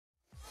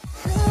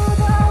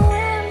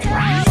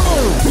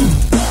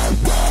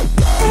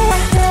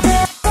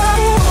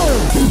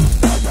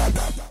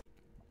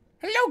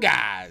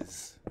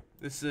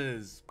This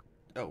is...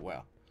 Oh,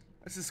 wow.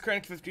 This is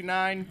Crank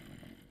 59.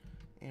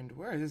 And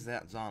where is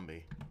that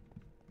zombie?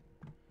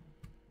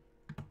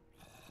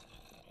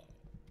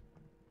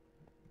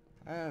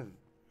 Oh,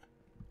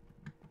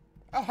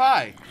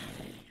 hi!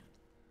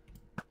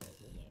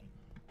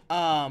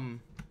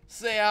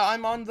 So yeah,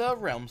 I'm on the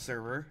Realm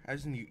server,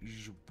 as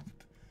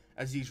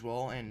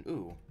usual, and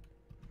ooh.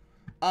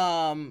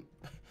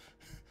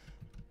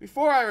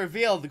 Before I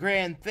reveal the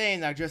grand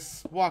thing I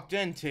just walked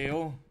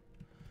into,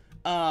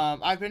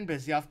 I've been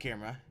busy off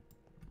camera.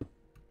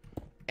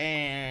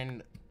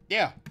 And,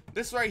 yeah,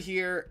 this right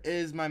here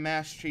is my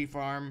mash tree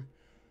farm.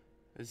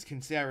 As you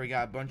can see, I already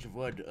got a bunch of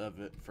wood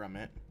from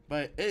it.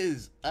 But it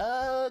is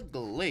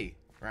ugly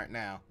right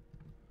now.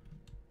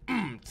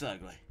 It's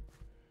ugly.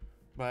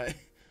 But,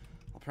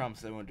 I'll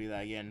promise I won't do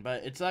that again.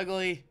 But it's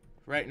ugly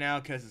right now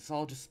because it's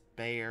all just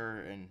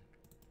bare and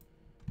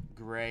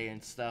gray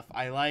and stuff.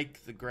 I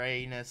like the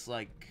grayness,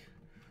 like,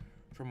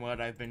 from what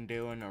I've been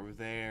doing over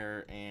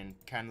there, and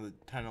kind of the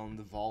tunnel in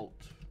the vault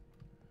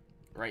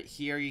right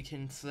here, you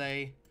can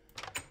say.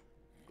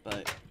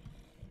 But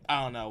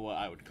I don't know what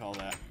I would call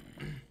that.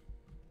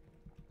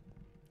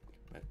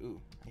 But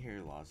ooh, I hear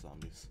a lot of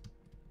zombies.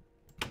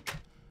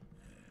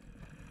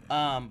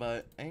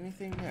 But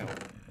anything new?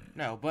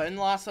 No, but in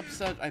the last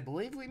episode, I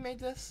believe we made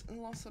this in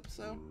the last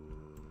episode.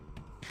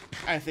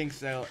 I think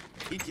so.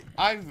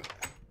 I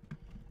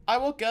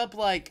woke up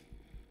like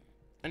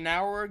an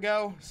hour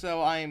ago,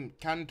 so I'm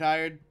kind of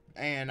tired,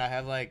 and I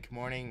have like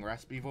morning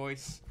raspy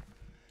voice.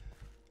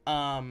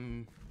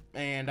 And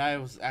I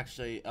was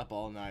actually up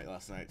all night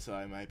last night, so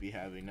I might be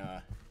having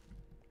a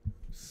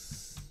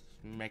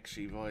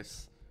mixy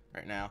voice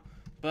right now.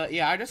 But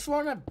yeah, I just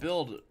want to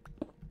build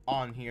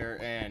on here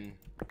and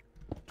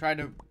try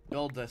to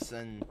build this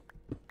and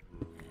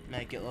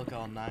make it look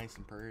all nice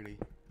and pretty.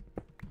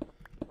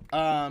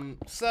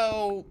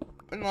 So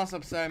in the last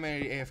episode, I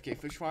made an AFK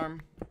fish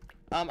farm.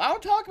 I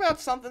want to talk about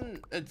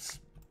something that's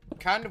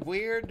kind of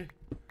weird.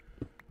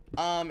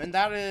 And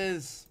that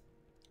is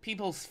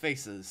people's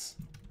faces.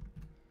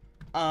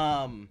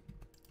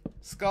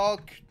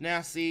 Skulk,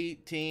 Nasty,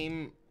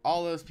 Team,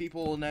 all those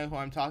people will know who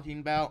I'm talking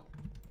about.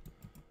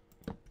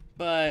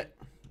 But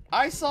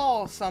I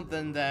saw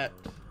something that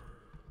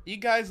you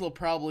guys will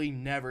probably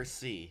never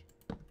see.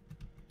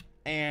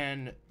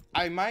 And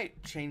I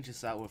might change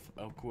this out with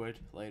Oakwood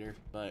later,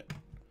 but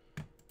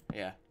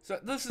yeah. So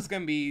this is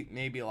gonna be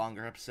maybe a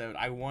longer episode.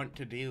 I want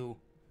to do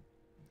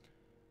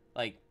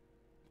like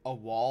a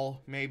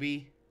wall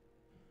maybe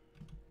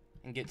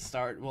and get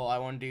started. Well, I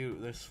want to do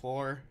this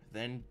floor,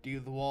 then do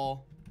the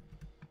wall.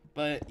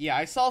 But yeah,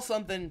 I saw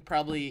something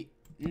probably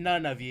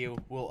none of you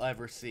will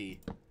ever see.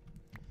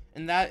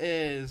 And that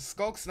is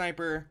Skulk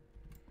Sniper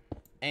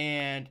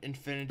and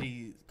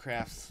Infinity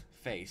Craft's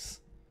face.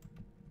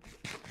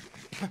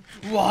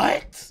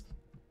 What?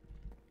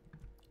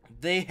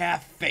 They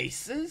have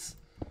faces?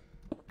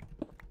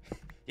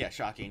 Yeah,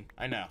 shocking.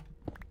 I know.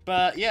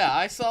 But yeah,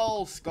 I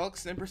saw Skulk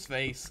Sniper's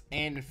face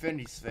and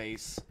Infinity's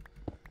face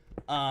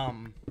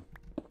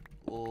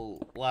well,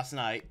 last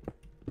night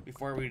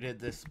before we did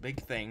this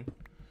big thing.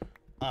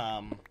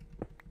 And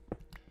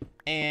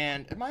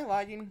am I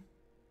lagging?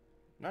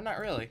 No, not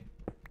really.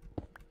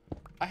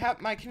 I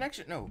have my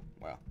connection. No,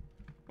 well,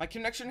 my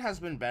connection has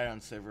been bad on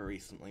server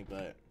recently,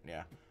 but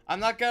yeah. I'm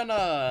not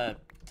gonna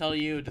tell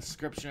you a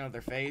description of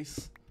their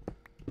face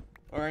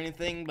or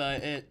anything,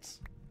 but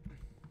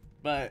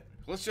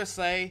let's just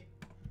say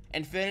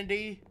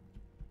Infinity,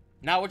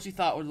 not what you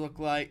thought would look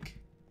like,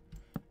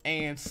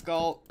 and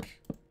Skulk,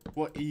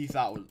 what you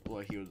thought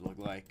what he would look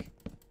like.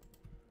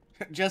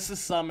 Just to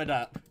sum it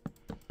up.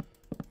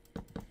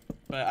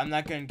 But I'm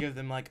not gonna give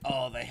them like,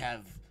 oh, they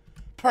have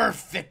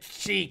perfect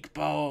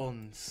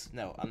cheekbones.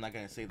 No, I'm not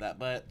gonna say that,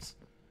 but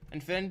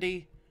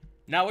Infinity,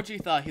 not what you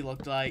thought he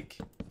looked like.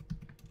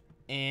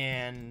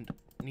 And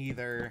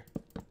neither,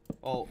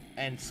 oh,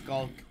 and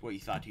Skulk, what you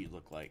thought he'd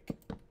look like.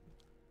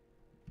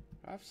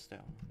 I've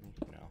still,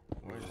 no,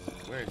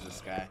 where's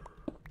this guy?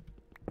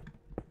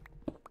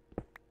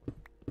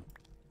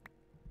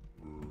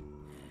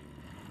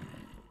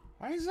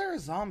 Why is there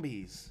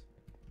zombies?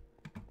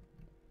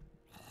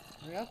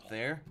 Are they up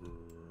there?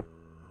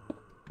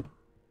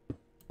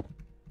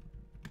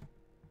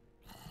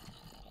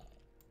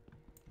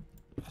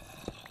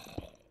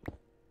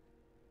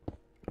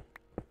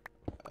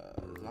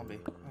 Zombie.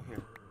 Oh,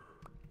 here.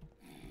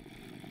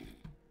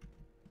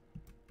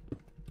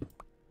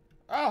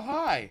 Oh,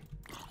 hi!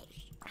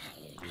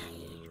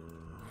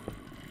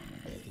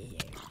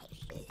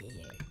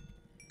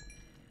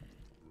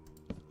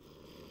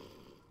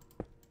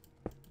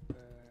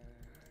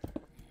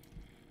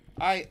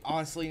 I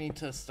honestly need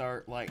to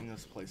start lighting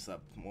this place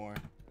up more.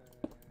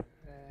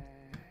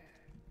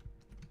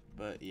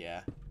 But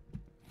yeah.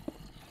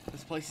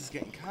 This place is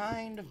getting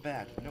kind of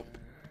bad. Nope.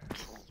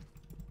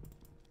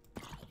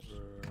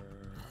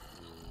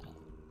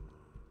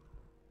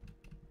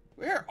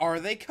 Where are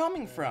they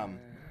coming from?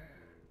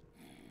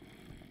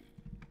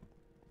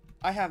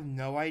 I have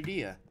no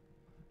idea.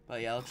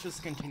 But yeah, let's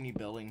just continue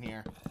building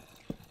here.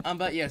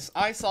 But yes,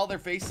 I saw their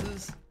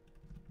faces,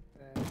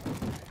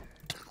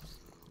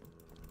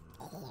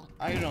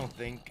 I don't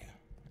think.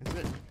 Is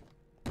it?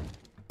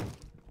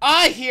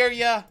 I hear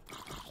ya!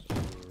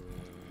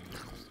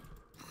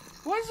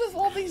 What is with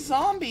all these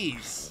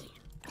zombies?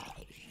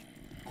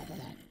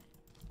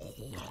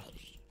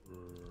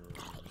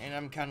 And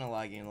I'm kind of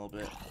lagging a little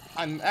bit.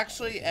 I'm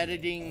actually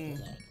editing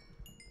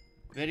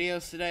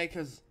videos today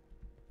because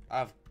I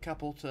have a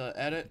couple to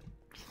edit.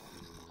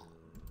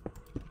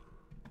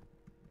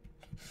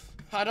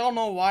 I don't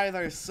know why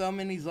there's so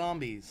many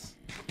zombies.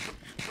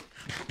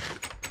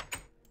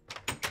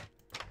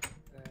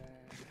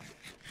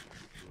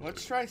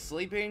 Let's try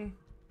sleeping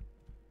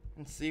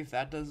and see if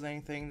that does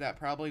anything. That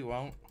probably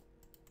won't.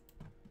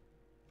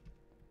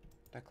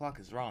 That clock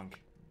is wrong.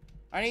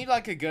 I need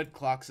like a good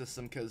clock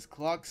system because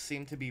clocks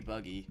seem to be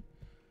buggy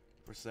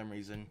for some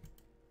reason.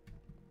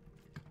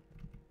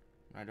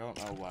 I don't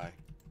know why.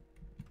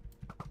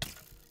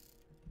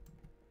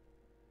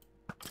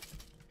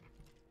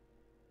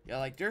 Yeah,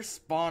 like they're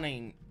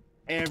spawning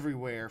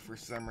everywhere for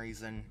some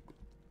reason.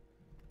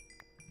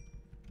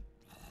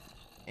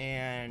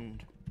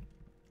 And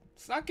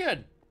it's not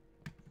good.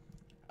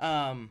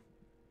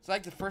 It's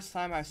like the first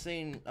time I've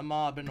seen a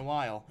mob in a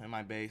while in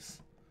my base.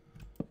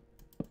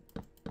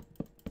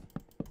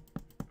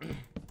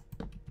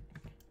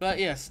 But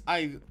yes,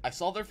 I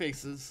saw their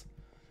faces,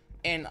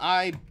 and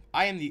I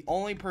am the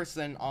only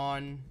person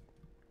on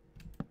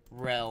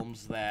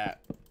Realms that,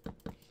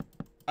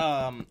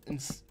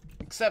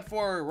 except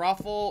for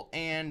Raffle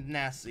and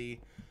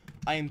Nasty,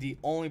 I am the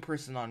only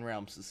person on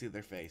Realms to see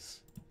their face.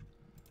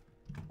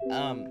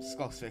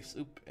 Skull's face.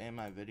 Oop, and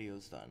my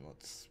video's done.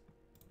 Let's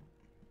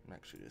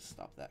actually just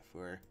stop that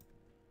for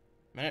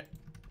a minute.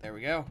 There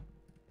we go.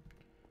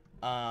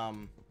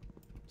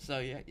 So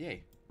yeah,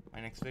 yay. My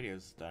next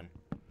video's done.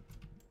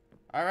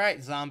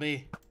 Alright,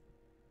 zombie.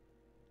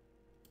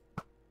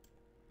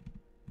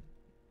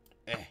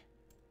 Come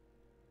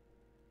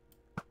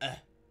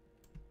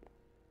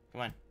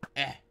on.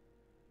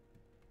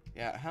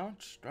 Yeah, how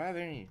much do I have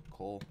any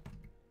coal?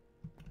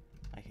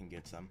 I can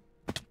get some.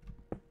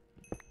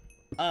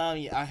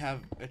 Yeah, I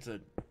have, it's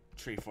a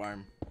tree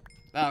farm.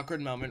 That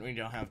awkward moment when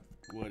you don't have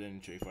wood in a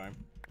tree farm.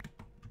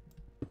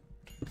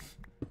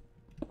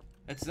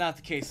 It's not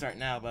the case right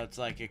now, but it's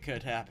like it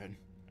could happen.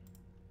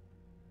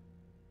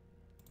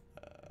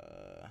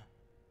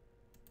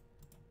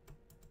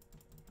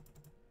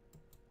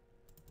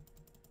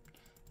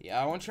 Yeah,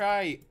 I want to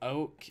try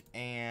oak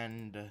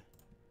and give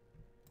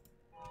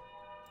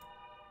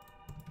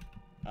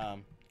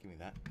me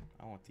that.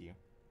 I want you.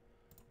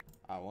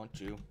 I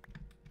want you.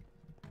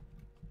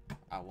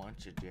 I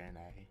want you,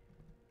 Jenny.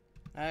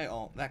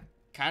 That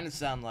kind of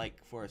sound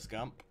like Forrest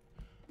Gump,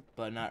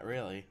 but not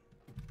really.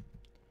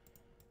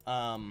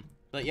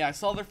 But yeah, I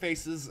saw their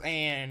faces,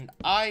 and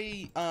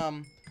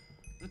the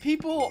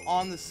people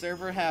on the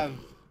server have,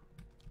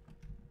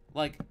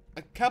 like,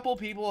 a couple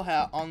people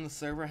on the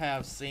server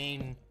have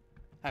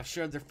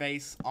showed their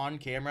face on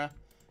camera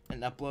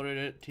and uploaded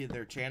it to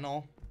their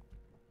channel.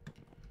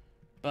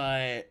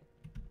 But,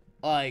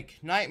 like,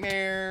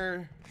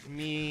 Nightmare,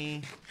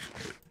 me,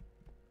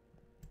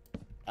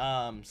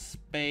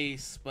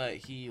 Space, but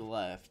he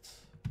left.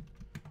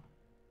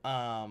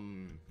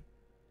 Who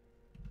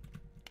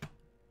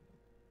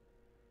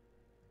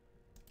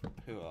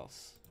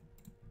else?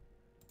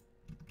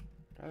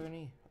 Do I have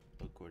any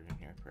oak wood in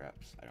here,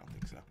 perhaps? I don't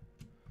think so.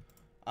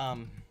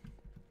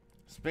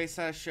 Space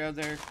has showed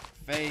their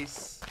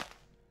face.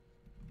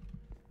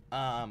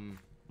 I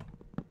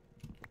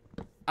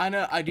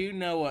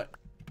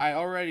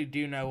already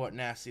do know what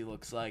Nasty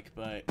looks like,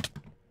 but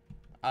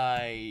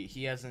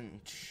he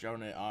hasn't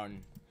shown it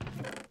on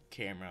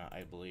camera,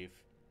 I believe.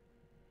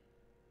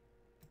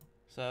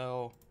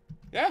 So,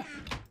 yeah.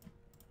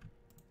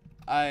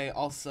 I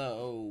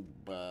also,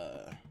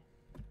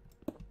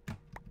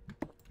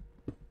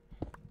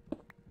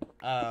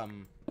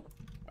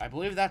 I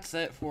believe that's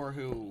it for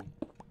who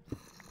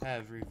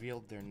have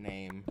revealed their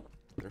name,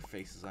 their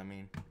faces, I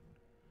mean.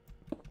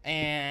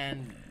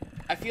 And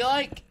I feel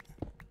like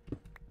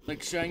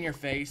showing your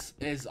face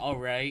is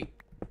alright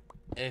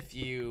if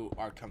you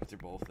are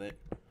comfortable with it.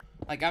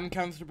 Like, I'm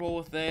comfortable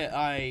with it.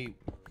 I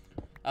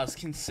was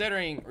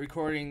considering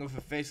recording with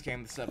a face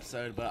cam this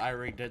episode, but I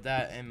already did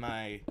that in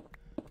my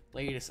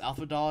latest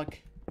Alpha Dog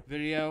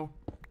video,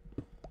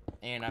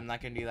 and I'm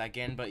not gonna do that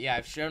again. But yeah,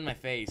 I've shown my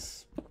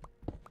face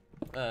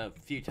a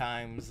few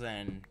times,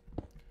 and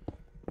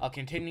I'll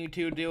continue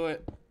to do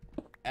it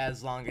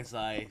as long as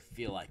I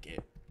feel like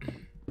it.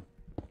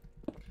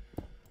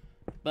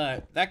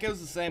 But that goes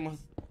the same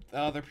with the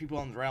other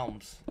people in the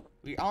Realms.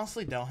 We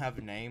honestly don't have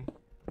a name.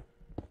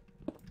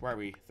 Where are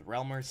we? The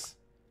Realmers?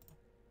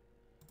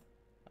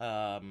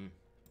 I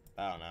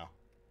don't know.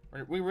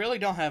 We really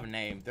don't have a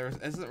name. There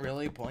isn't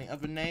really a point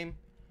of a name.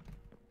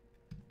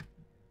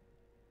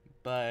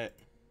 But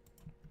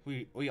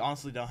we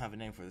honestly don't have a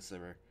name for the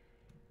server.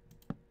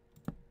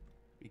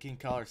 We can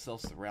call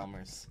ourselves the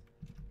Realmers.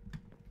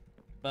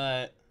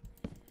 But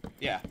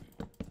yeah.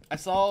 I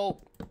saw,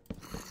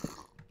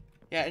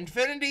 yeah,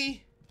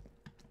 Infinity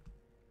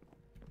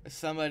is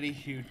somebody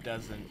who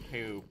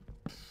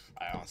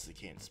I honestly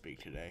can't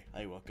speak today.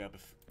 I woke up a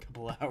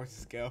couple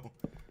hours ago.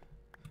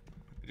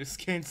 I just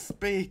can't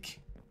speak.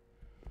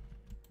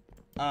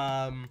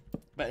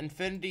 But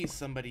Infinity is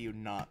somebody you'd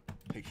not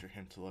picture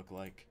him to look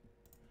like.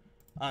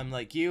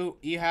 Like you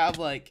have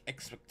like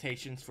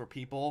expectations for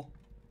people,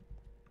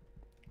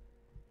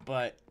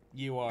 but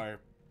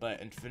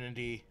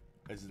Infinity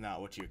is not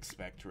what you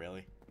expect,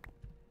 really.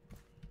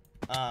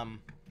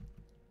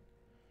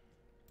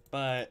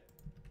 But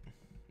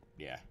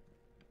yeah.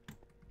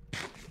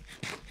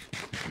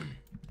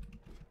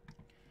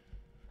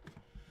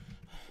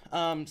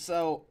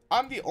 So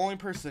I'm the only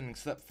person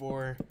except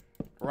for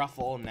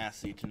Ruffle and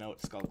Nasty to know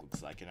what Skunk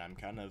looks like, and I'm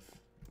kind of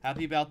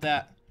happy about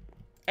that.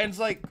 And it's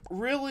like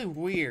really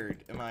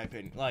weird, in my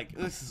opinion. Like,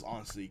 this is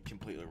honestly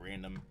completely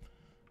random.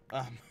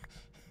 But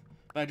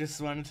I just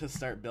wanted to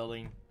start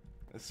building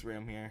this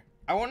room here.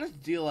 I wanted to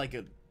do like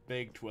a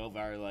big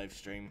 12-hour live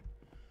stream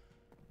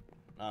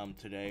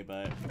today,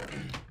 but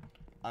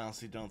I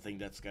honestly don't think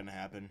that's gonna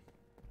happen.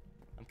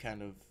 I'm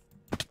kind of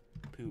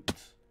pooped.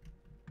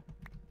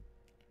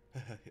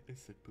 I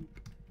said poop.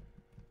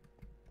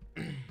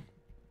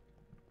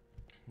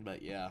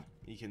 But yeah,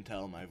 you can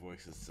tell my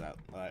voice is out.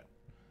 But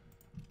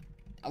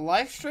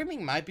live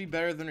streaming might be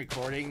better than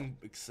recording,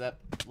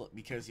 except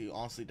because you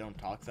honestly don't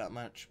talk that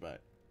much.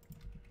 But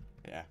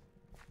yeah,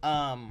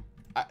 I'll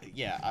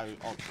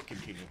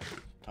continue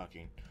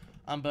talking.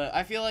 But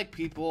I feel like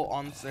people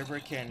on the server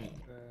can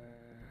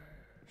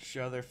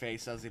show their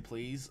face as they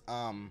please.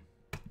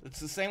 It's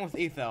the same with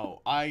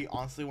Etho. I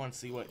honestly want to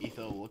see what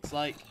Etho looks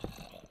like,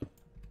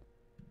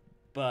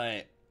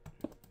 but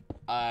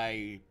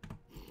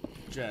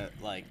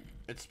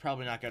it's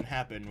probably not gonna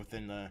happen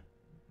within the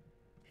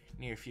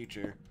near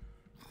future.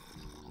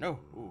 No,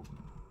 ooh.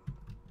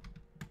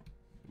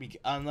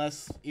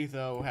 Unless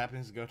Etho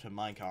happens to go to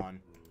Minecon,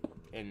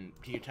 and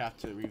he'd have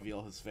to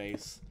reveal his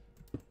face.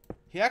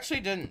 He actually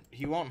didn't.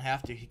 He won't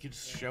have to. He could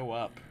just show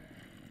up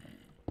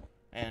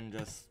and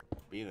just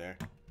be there.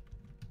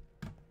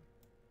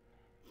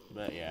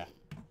 But yeah,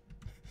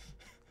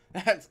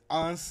 that's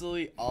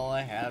honestly all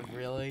I have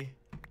really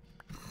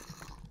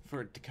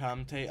for it to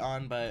commentate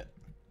on. But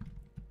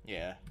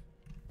yeah.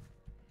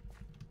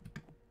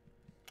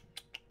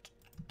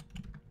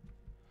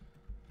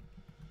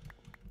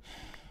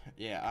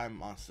 Yeah,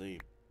 I'm honestly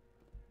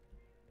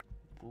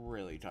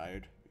really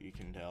tired, you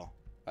can tell.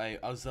 I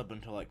was up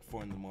until like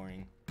 4 in the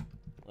morning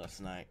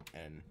last night,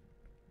 and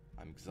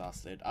I'm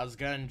exhausted. I was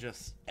gonna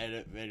just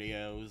edit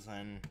videos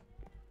and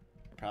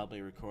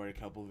probably record a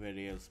couple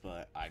videos,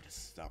 but I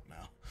just don't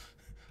know.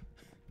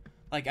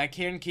 Like, I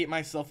can keep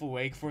myself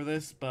awake for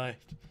this, but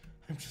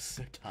I'm just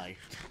so tired.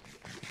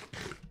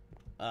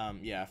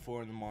 Yeah,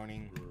 4 in the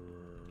morning,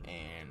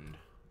 and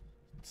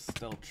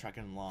still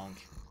trekking along.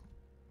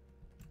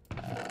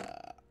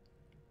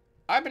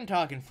 I've been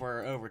talking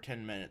for over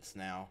 10 minutes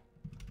now,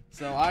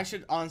 so I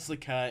should honestly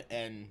cut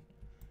and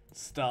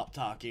stop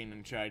talking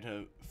and try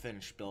to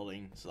finish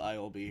building, so I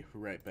will be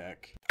right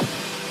back.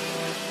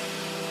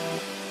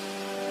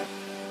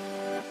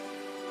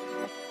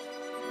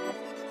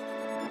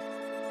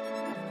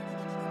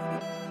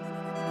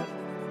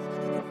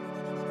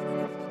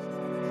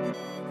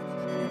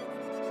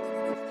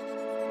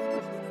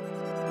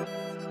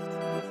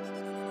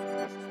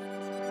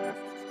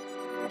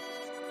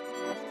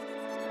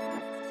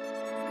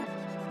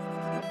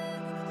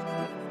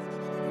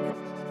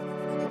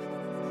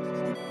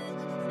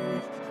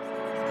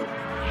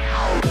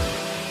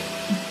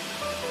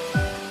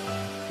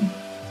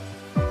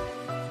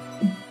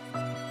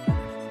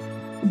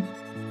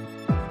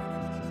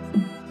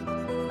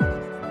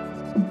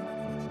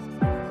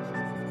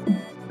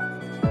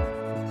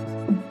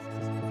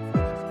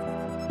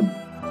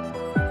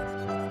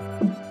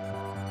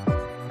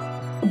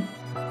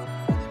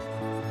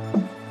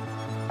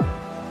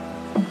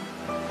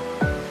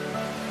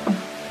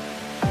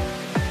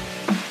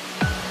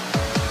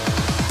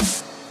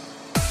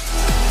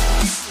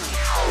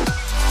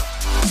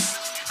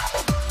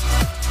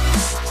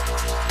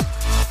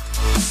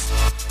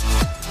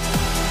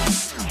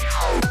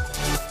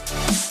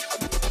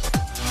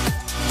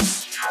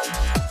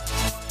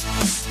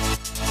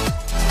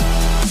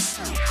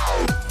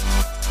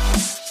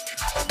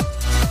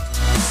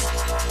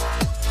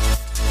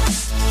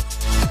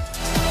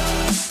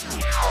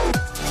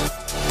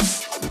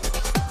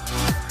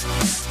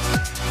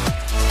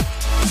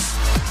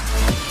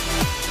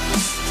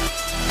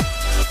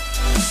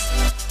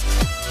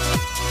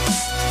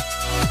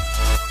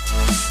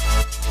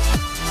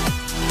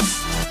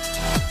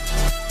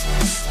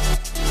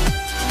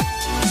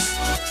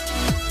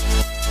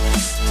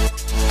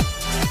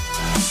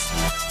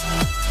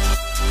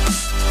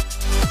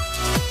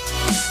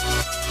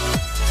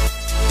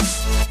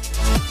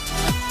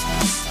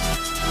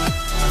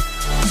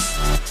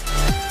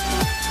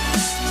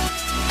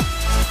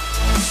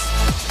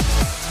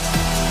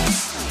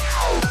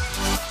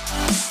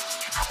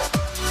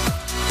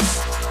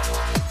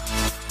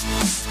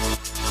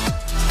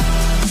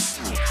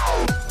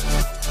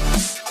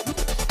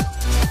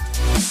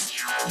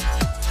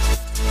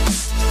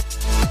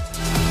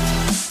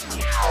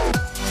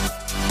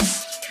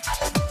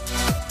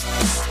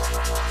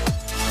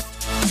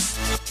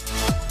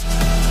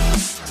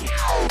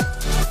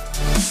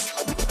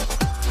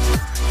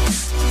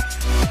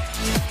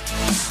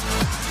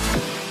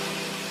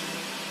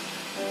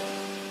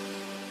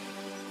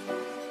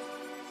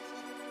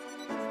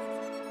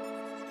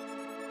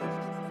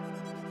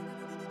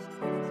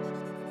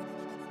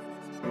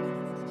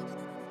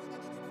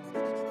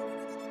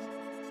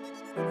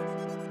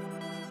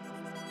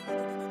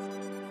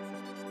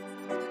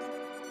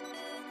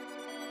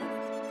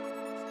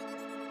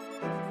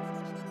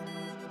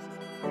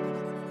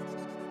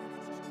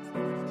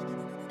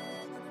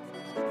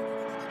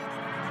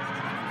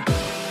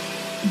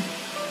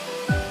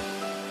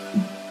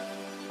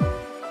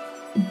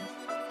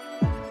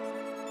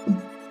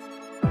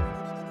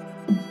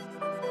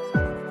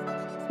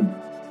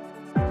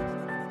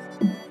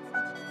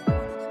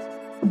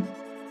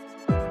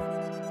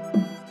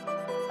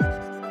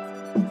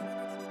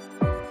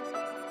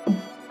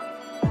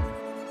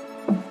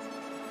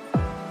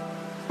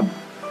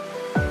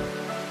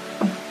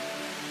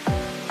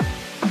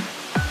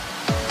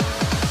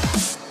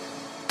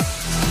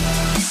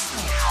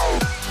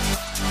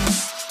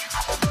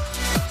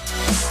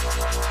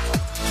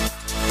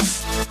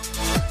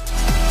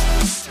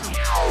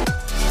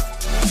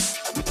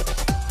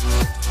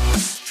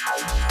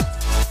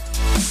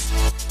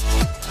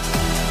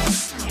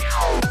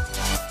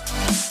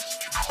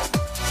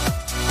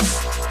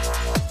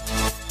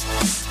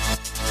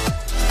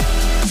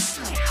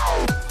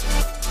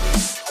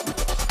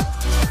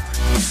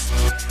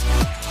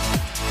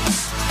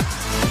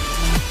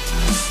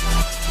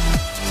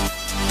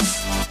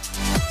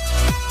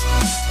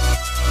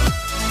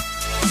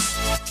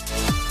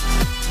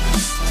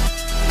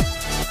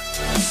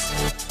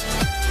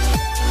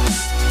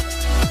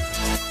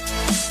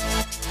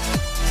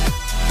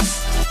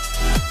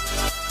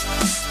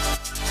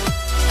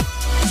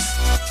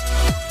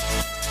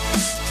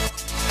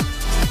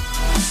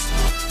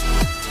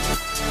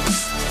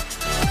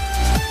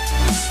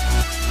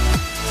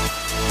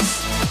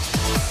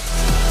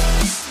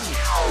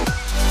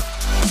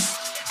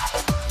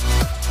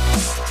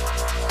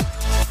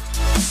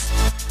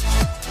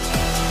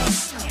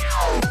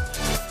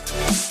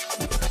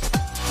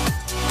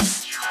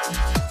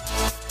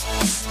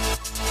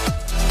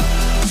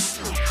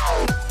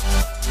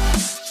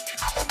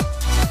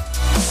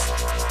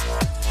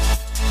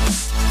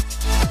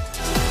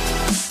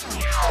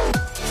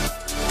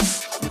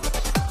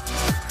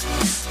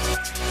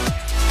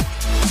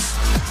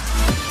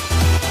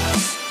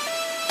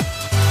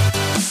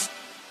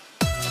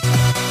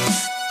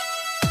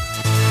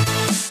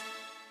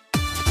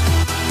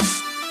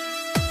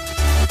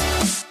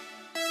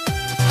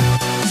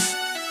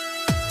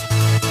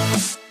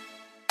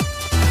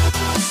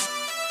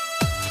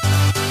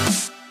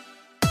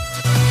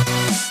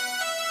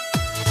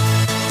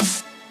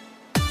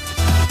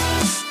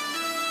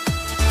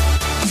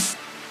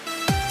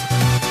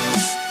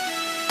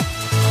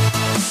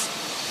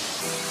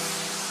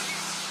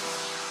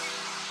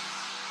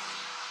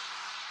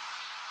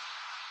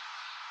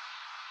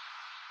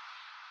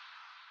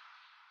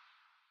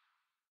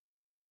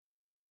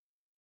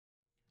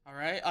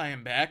 Alright, I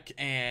am back,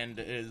 and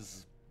it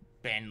has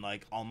been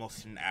like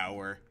almost an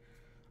hour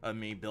of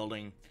me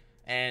building,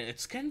 and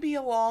it's gonna be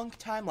a long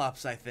time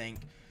lapse, I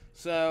think.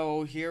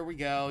 So here we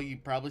go. You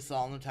probably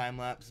saw in the time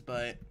lapse,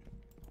 but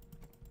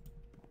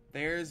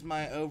there's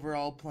my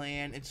overall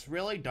plan. It's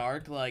really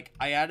dark. Like,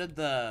 I added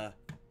the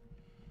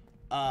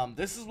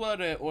this is what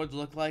it would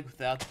look like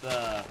without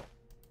the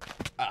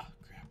crap,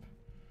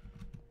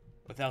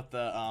 without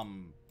the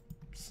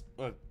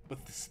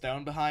with the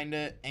stone behind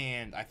it,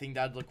 and I think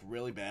that'd look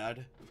really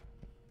bad.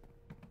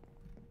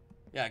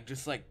 Yeah,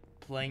 just like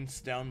plain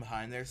stone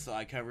behind there, so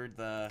I covered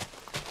the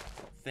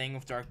thing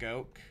with dark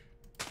oak.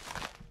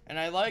 And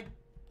I like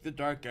the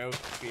dark oak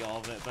feel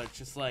of it, but it's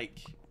just like,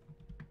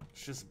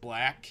 it's just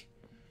black.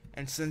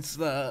 And since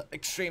the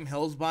extreme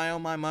hills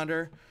biome I'm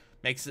under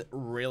makes it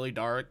really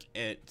dark,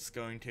 it's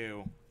going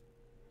to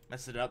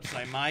mess it up. So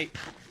I might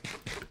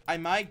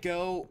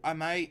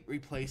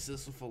replace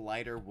this with a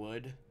lighter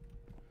wood,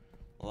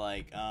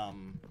 like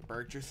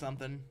birch or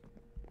something,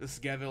 just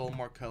to give it a little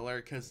more color,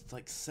 because it's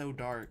like so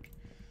dark.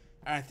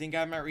 And I think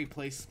I might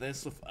replace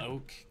this with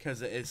oak,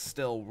 because it is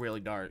still really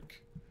dark.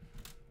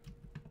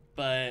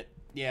 But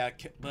yeah,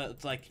 but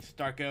it's like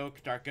dark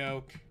oak. Dark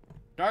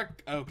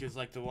oak is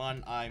like the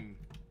one I'm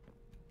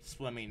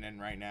swimming in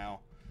right now,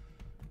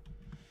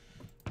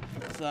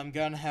 so I'm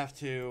gonna have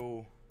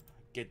to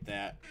get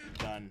that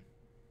done.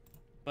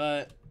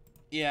 But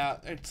yeah,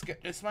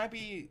 this might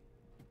be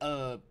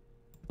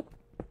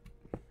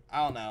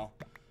I don't know.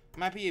 It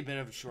might be a bit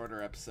of a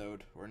shorter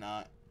episode or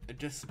not. It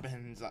just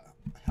depends on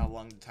how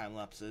long the time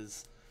lapse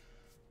is.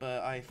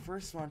 But I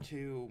first want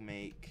to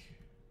make...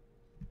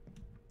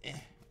 I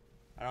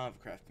don't have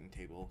a crafting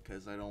table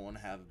because I don't want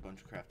to have a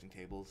bunch of crafting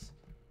tables.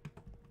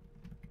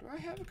 Do I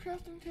have a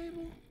crafting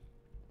table?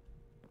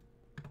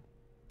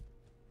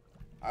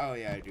 Oh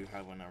yeah, I do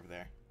have one over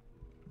there.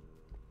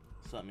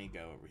 So let me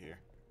go over here.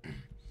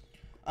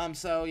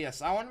 So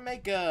yes, I want to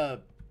make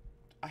a...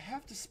 I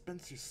have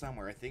dispensers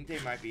somewhere. I think they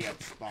might be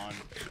at spawn.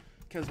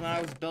 Because when I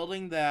was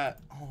building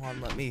that... Hold on,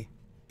 let me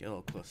get a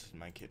little closer to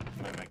my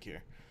mic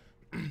here.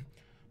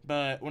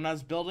 But when I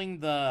was building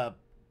the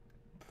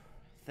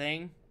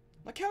thing...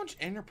 Look how much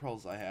ender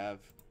pearls I have.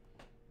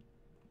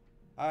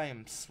 I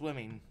am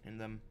swimming in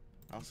them.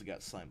 I also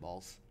got slime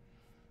balls.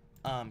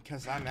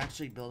 Because I'm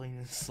actually building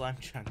this slime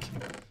chunk.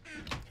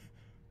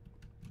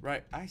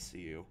 Right, I see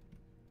you.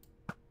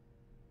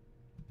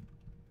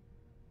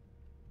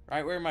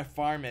 Right where my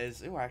farm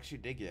is... Ooh, I actually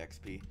did get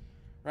XP.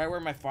 Right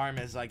where my farm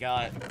is,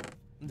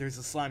 there's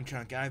a slime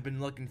chunk, and I've been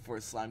looking for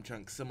a slime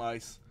chunk, so my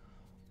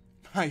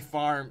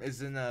farm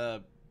is in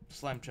a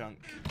slime chunk.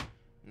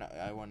 No,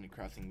 I want a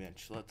crafting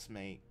bench. Let's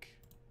make...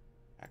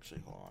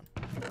 Actually, hold on.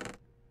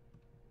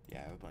 Yeah,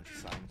 I have a bunch of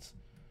signs.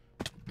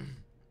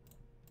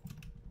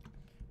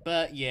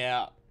 But,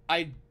 yeah,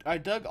 I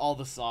dug all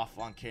this off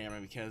on camera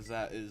because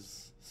that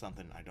is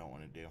something I don't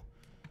want to do.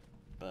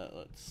 But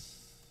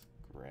let's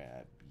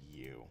grab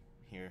you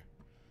here.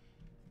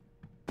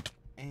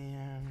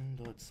 And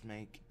let's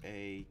make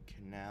a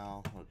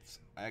canal.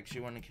 I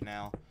actually want a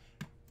canal.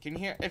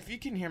 If you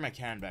can hear my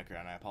cat in the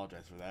background, I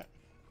apologize for that.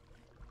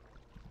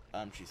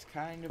 She's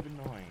kind of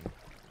annoying.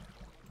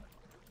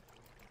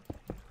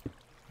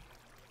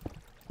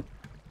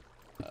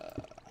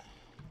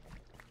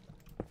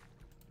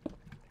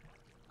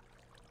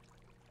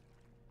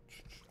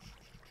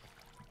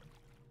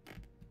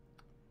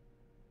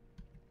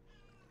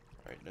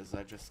 Right, does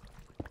that just...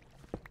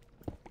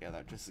 Yeah,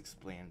 that just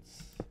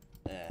expands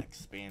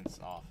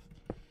off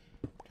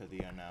to the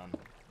unknown.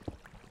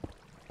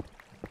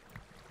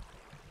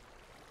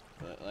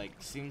 But, like,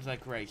 seems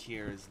like right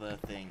here is the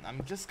thing.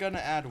 I'm just gonna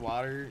add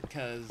water,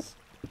 because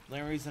the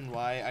only reason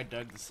why I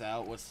dug this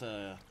out was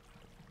to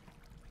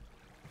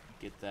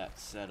get that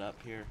set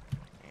up here.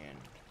 And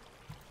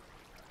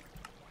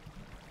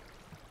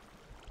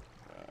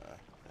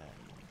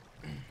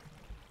then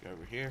go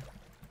over here.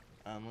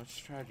 Let's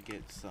try to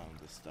get some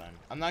of this done.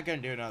 I'm not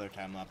gonna do another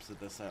time lapse of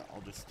this.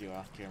 I'll just do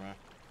off camera.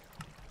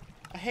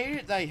 I hate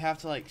it that you have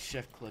to like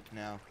shift click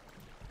now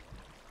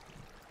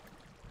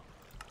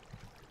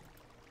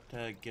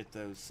to get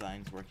those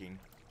signs working.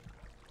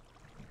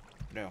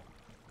 No.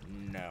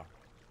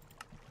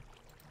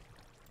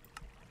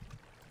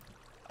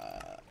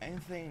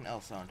 Anything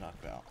else I want to talk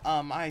about?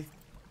 I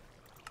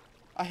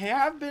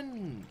have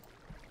been...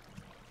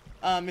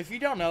 if you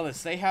don't know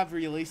this, they have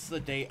released the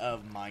date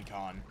of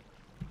Minecon.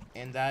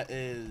 And that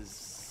is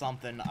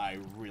something I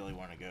really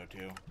want to go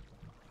to.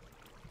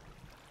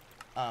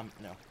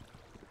 No.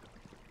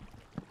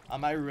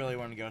 I really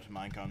want to go to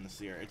Minecon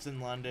this year. It's in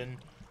London.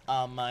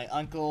 My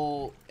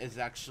uncle is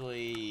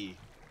actually,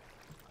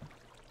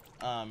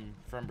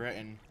 from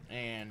Britain,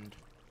 and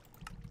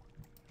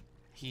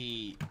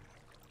I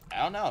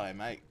don't know,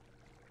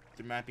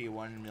 there might be a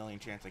 1 in a million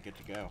chance I get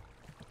to go.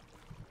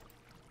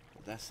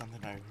 But that's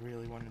something I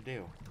really want to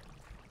do.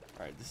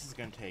 Alright, this is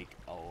gonna take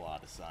a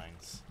lot of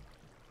signs.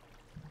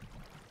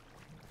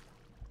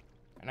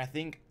 And I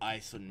think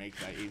ice would make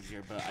that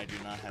easier, but I do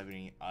not have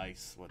any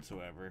ice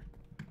whatsoever.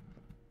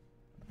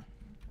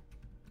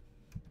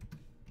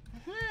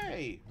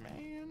 Hey,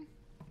 man.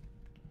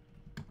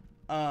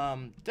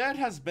 Dad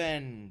has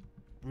been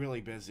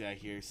really busy, I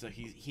hear, so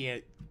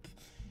he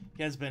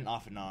has been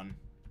off and on.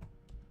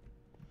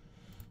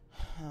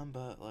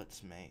 But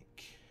let's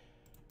make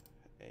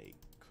a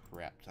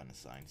crap ton of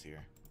signs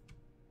here.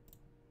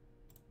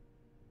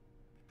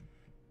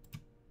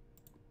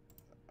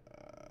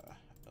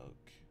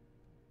 Oak.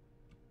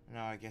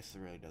 No, I guess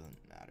it really doesn't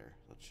matter.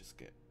 Let's just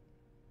get...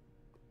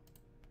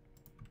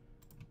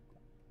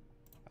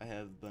 I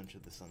have a bunch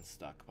of this on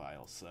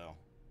stockpile, so...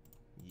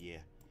 yeah.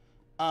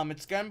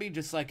 It's gonna be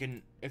just like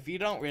an... if you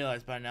don't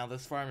realize by now,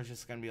 this farm is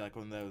just gonna be like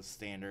one of those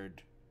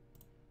standard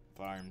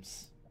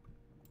farms.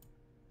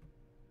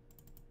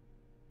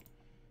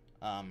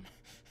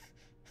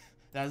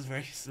 That was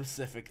very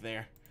specific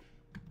there.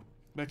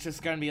 But it's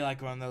just gonna be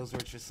like one of those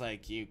where it's just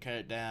like, you cut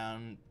it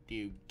down,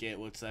 you get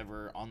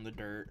whatever on the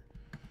dirt,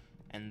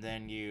 and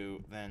then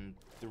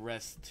the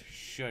rest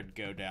should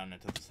go down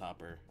into this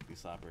hopper,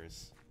 these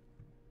hoppers.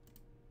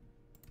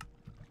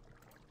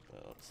 So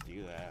let's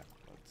do that.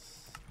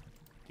 Let's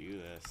do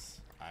this.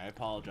 I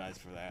apologize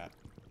for that.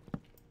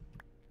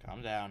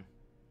 Calm down.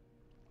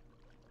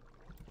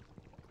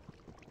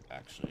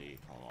 Actually,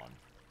 hold on.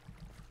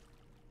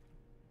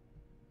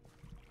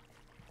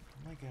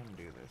 How am I gonna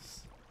do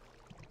this?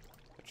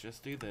 Let's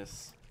just do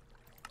this.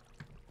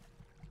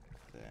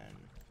 Then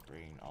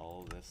bring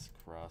all this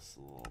across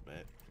a little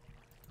bit.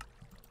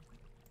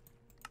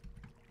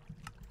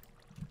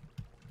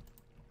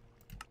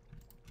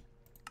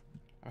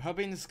 I'm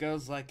hoping this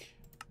goes like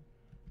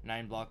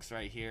 9 blocks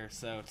right here,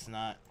 so it's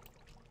not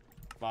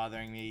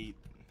bothering me.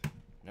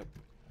 Nope.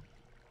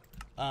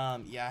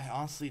 Yeah, I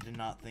honestly did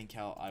not think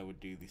how I would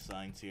do these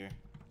signs here.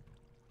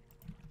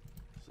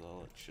 So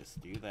let's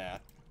just do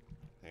that.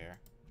 There.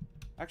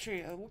 Actually,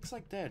 it looks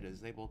like Dad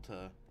is able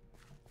to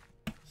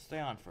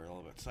stay on for a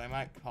little bit, so I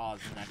might pause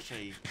and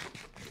actually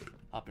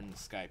hop into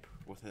Skype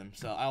with him.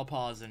 So I'll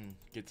pause and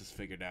get this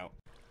figured out.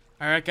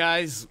 Alright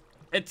guys,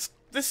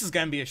 this is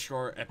gonna be a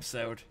short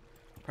episode.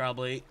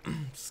 Probably.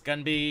 It's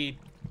gonna be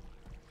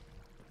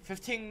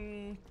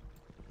 15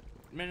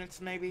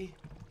 minutes maybe.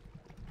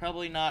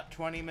 Probably not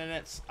 20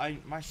 minutes.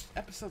 My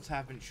episodes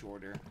have been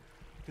shorter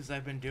because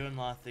I've been doing a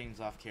lot of things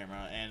off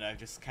camera, and I've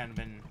just kind of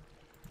been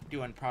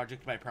doing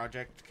project by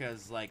project,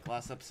 because like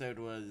last episode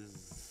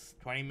was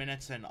 20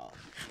 minutes and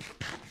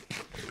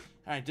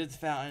I did the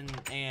fountain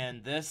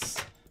and this,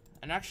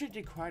 and actually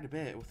did quite a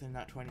bit within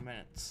that 20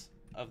 minutes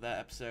of that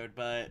episode.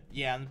 But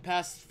yeah, in the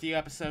past few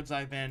episodes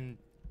I've been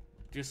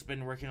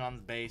working on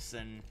the base,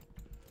 and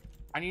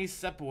I need to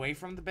step away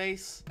from the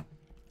base.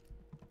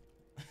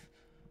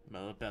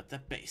 Know about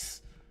that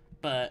base,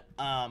 but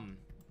I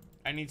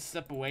need to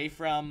step away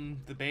from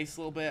the base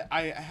a little bit.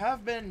 I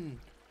have been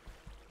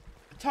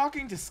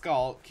talking to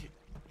Skulk.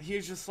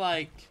 He's just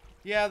like,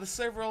 yeah, the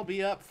server will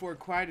be up for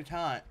quite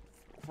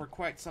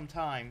some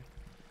time.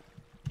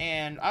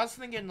 And I was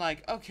thinking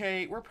like,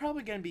 okay, we're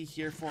probably gonna be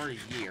here for a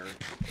year,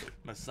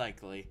 most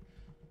likely.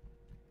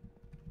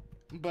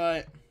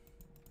 But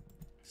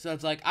so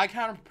it's like I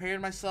kind of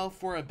prepared myself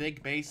for a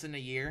big base in a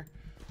year.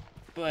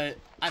 But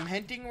I'm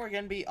hinting we're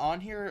gonna be on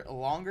here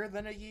longer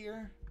than a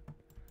year.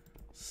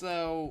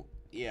 So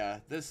yeah,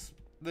 this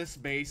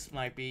base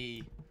might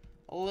be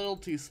a little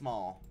too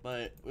small,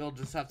 but we'll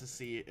just have to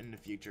see it in the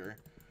future.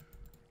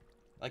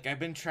 Like, I've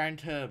been trying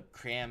to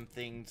cram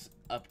things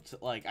up to,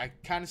 like, I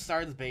kind of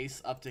started the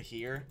base up to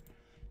here.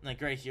 And,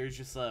 like, right here is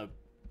just a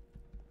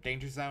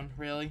danger zone,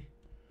 really.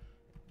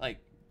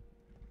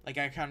 Like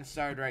I kind of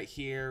started right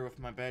here with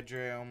my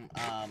bedroom,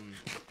 and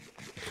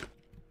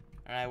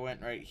I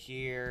went right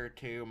here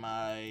to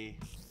my...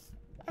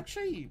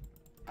 Actually,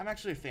 I'm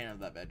actually a fan of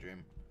that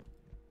bedroom.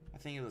 I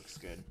think it looks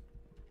good.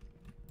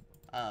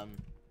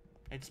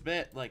 It's a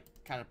bit, like,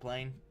 kind of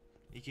plain,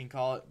 you can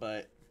call it,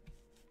 but,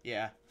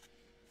 yeah.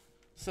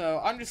 So,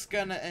 I'm just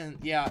gonna, and,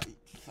 yeah,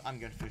 I'm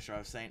gonna finish what I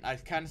was saying. I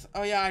kind of,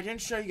 oh yeah, I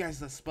didn't show you guys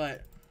this,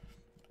 but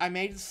I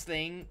made this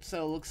thing,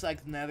 so it looks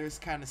like the nether's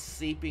kind of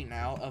seeping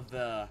out of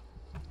the,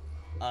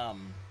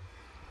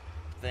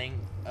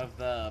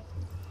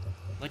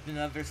 like, the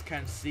nether's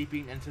kind of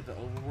seeping into the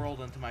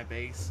overworld, into my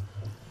base.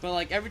 But,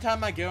 like, every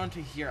time I go into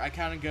here, I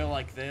kind of go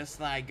like this,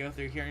 and I go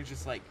through here, and it's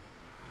just like,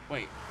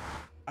 wait,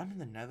 I'm in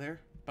the nether?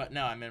 But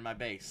no, I'm in my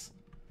base.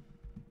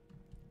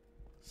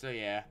 So,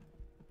 yeah.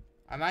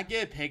 I might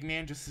get a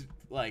pigman, just,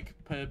 like,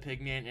 put a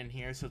pigman in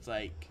here, so it's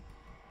like,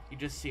 you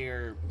just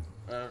hear,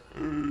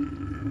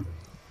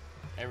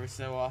 every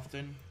so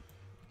often.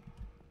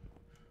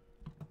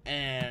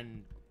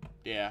 And...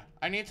 yeah,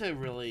 I need to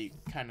really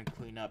kind of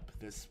clean up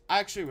this. I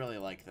actually really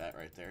like that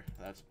right there.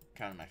 That's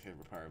kind of my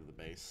favorite part of the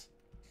base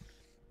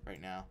right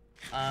now.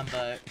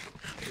 But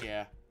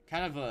yeah,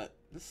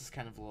 this is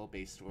kind of a little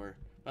base tour.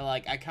 But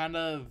like, I kind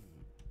of,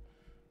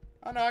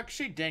 oh no, I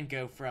actually didn't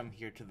go from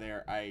here to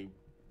there. I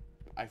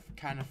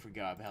kind of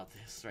forgot about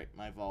this, right?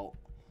 My vault.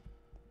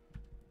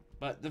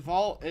 But the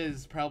vault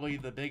is probably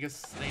the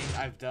biggest thing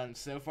I've done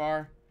so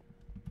far.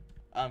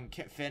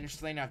 Finished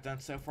thing I've done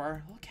so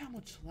far. Look how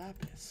much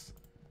lapis.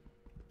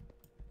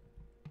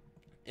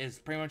 is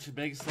pretty much the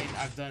biggest thing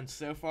I've done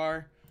so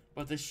far.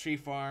 But this tree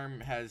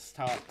farm has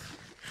topped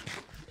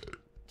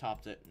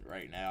it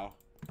right now.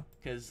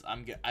 Because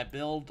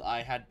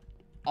I had...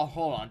 Oh,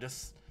 hold on.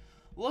 Just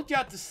look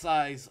at the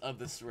size of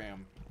this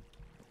room.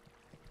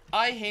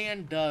 I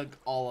hand dug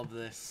all of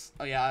this.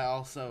 Oh, yeah, I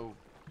also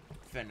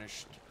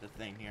finished the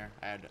thing here.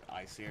 I had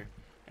ice here.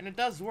 And it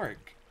does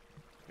work.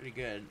 Pretty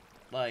good.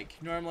 Like,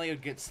 normally it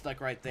would get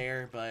stuck right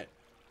there, but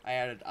I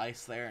added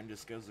ice there and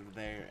just goes over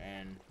there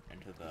and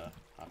into the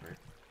hopper.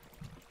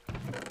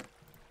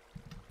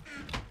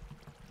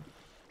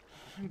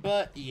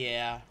 But,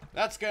 yeah.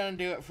 That's gonna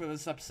do it for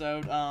this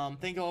episode.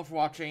 Thank you all for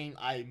watching.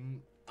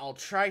 I'll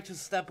try to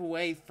step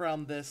away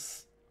from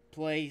this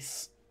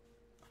place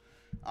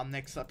on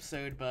next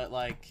episode, but,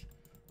 like,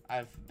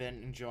 I've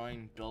been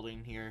enjoying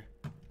building here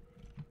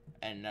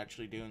and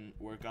actually doing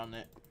work on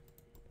it.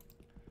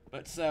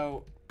 But,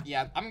 so,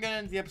 yeah, I'm gonna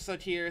end the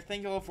episode here.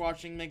 Thank you all for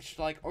watching. Make sure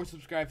to like or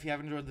subscribe if you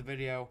haven't enjoyed the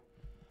video.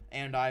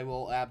 And I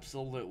will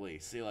absolutely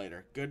see you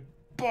later.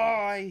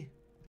 Goodbye!